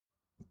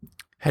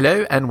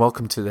Hello and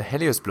welcome to the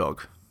Helios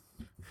blog.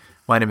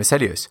 My name is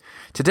Helios.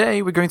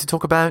 Today we're going to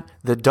talk about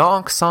the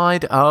dark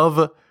side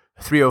of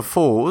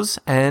 304s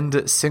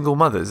and single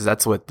mothers.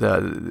 That's what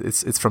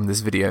it's from this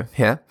video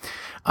here.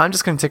 I'm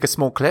just going to take a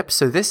small clip.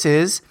 So this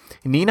is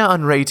Nina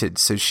Unrated.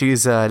 So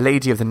she's a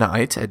lady of the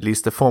night, at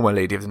least the former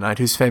lady of the night,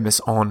 who's famous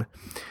on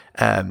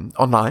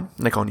online,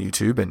 like on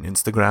YouTube and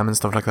Instagram and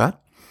stuff like that.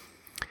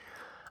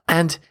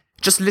 And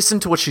just listen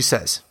to what she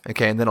says,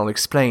 okay? And then I'll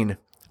explain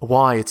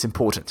why it's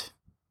important.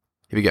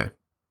 Here we go.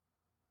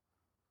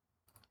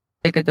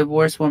 Take a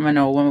divorced woman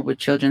or a woman with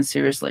children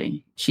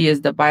seriously. She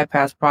is the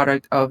bypass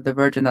product of the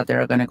virgin that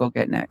they're going to go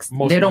get next.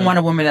 They don't want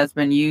a woman that's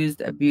been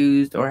used,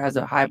 abused, or has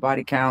a high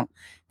body count.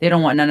 They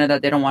don't want none of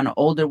that. They don't want an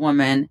older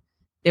woman.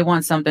 They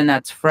want something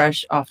that's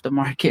fresh off the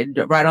market,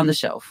 right on the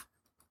shelf.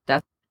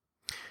 That's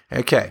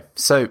okay.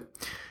 So,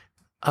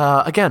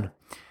 again,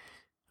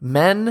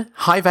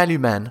 high-value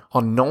men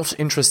are not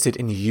interested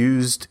in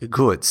used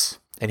goods.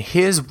 And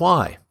here's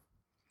why.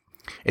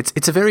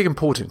 It's a very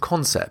important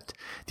concept.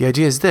 The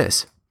idea is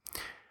this.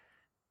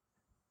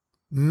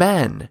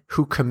 Men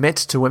who commit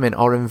to women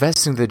are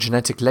investing their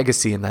genetic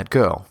legacy in that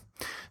girl.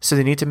 So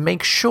they need to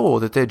make sure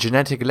that their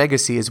genetic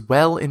legacy is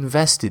well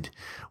invested.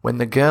 When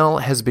the girl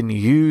has been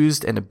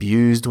used and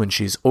abused, when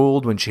she's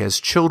old, when she has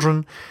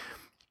children,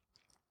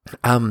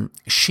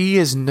 she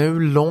is no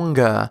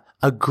longer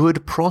a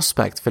good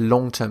prospect for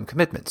long-term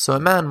commitment. So a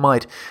man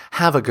might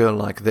have a girl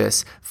like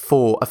this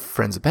for a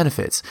friends of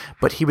benefits,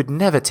 but he would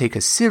never take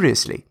her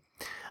seriously.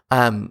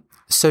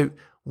 So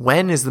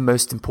when is the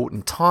most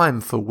important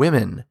time for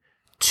women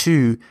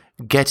to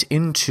get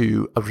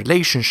into a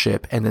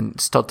relationship and then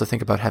start to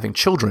think about having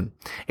children?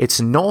 It's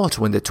not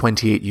when they're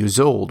 28 years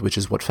old, which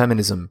is what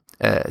feminism,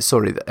 and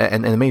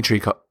the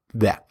matriarchy,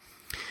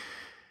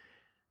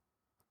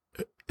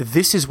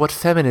 This is what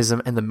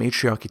feminism and the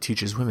matriarchy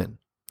teaches women.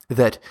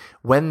 That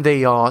when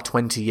they are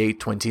 28,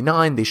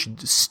 29, they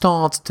should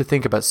start to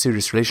think about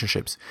serious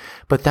relationships.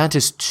 But that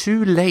is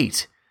too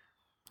late.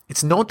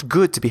 It's not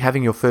good to be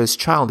having your first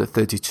child at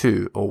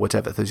 32 or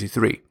whatever,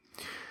 33.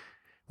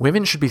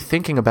 Women should be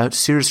thinking about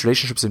serious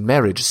relationships and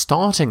marriage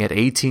starting at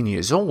 18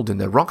 years old in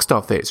their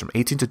rockstar phase, from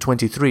 18 to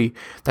 23.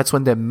 That's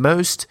when they're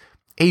most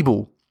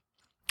able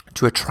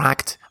to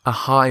attract a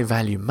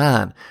high-value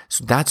man.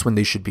 So that's when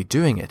they should be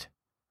doing it.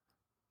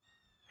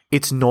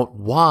 It's not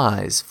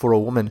wise for a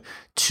woman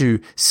to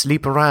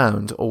sleep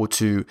around or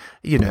to,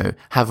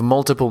 have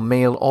multiple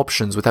male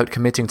options without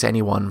committing to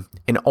anyone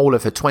in all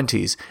of her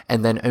 20s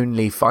and then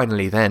only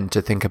finally then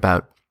to think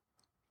about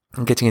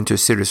getting into a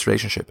serious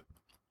relationship.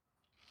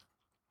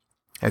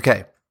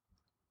 Okay,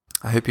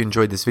 I hope you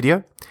enjoyed this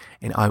video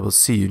and I will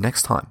see you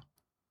next time.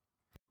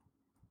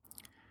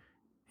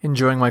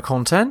 Enjoying my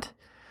content?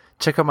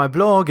 Check out my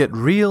blog at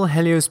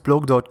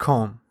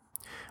realheliosblog.com.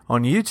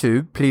 On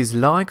YouTube, please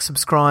like,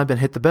 subscribe, and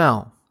hit the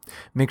bell.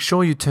 Make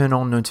sure you turn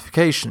on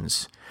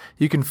notifications.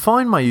 You can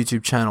find my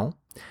YouTube channel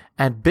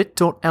at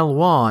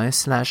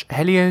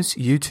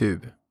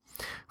bit.ly/HeliosYouTube.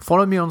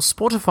 Follow me on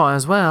Spotify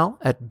as well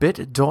at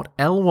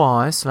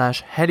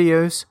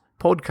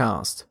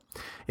bit.ly/HeliosPodcast.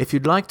 If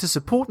you'd like to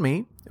support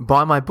me,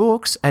 buy my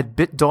books at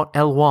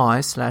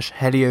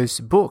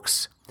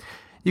bit.ly/HeliosBooks.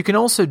 You can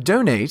also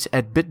donate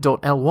at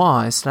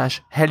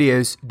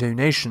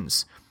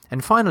bit.ly/HeliosDonations.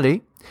 And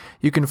finally,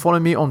 you can follow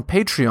me on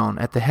Patreon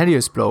at the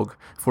Helios blog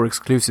for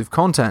exclusive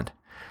content.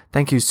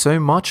 Thank you so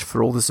much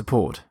for all the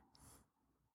support.